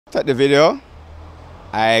Took the video,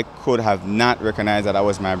 I could have not recognized that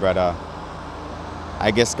was my brother.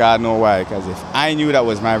 I guess God know why, because if I knew that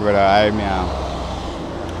was my brother, I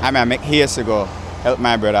may make years ago help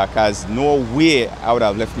my brother, because no way I would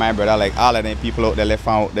have left my brother like all of them people out there left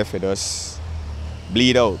out there for just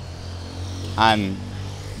bleed out. And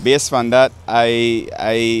based on that, I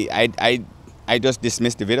just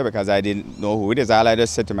dismissed the video because I didn't know who it is. All I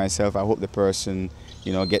just said to myself, I hope the person,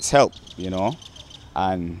 gets help,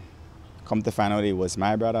 And come to find out it was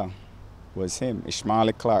my brother. It was him,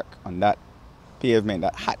 Ishmarley Clarke, on that pavement,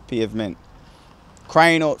 that hot pavement,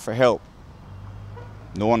 crying out for help.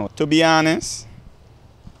 No one. To be honest,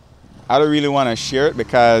 I don't really want to share it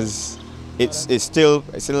because it's still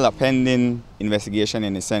a pending investigation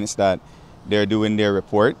in the sense that they're doing their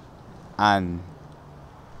report, and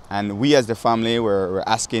we as the family were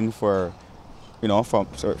asking for,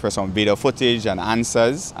 for some video footage and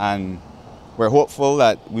answers, and we're hopeful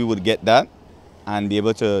that we would get that and be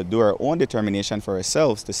able to do our own determination for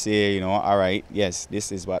ourselves to say, all right, yes,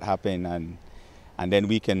 this is what happened, and then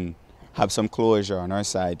we can have some closure on our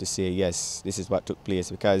side to say, yes, this is what took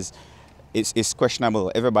place, because it's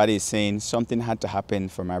questionable. Everybody is saying something had to happen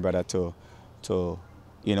for my brother to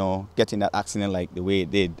get in that accident like the way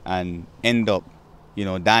it did and end up,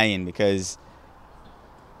 dying, because,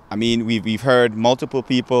 we've heard multiple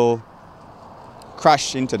people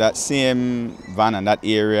crash into that same van in that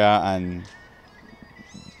area, and,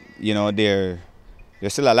 they're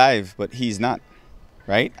still alive, but he's not,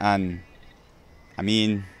 right? And,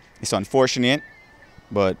 it's unfortunate,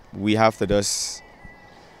 but we have to just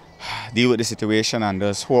deal with the situation and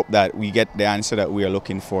just hope that we get the answer that we are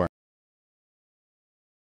looking for.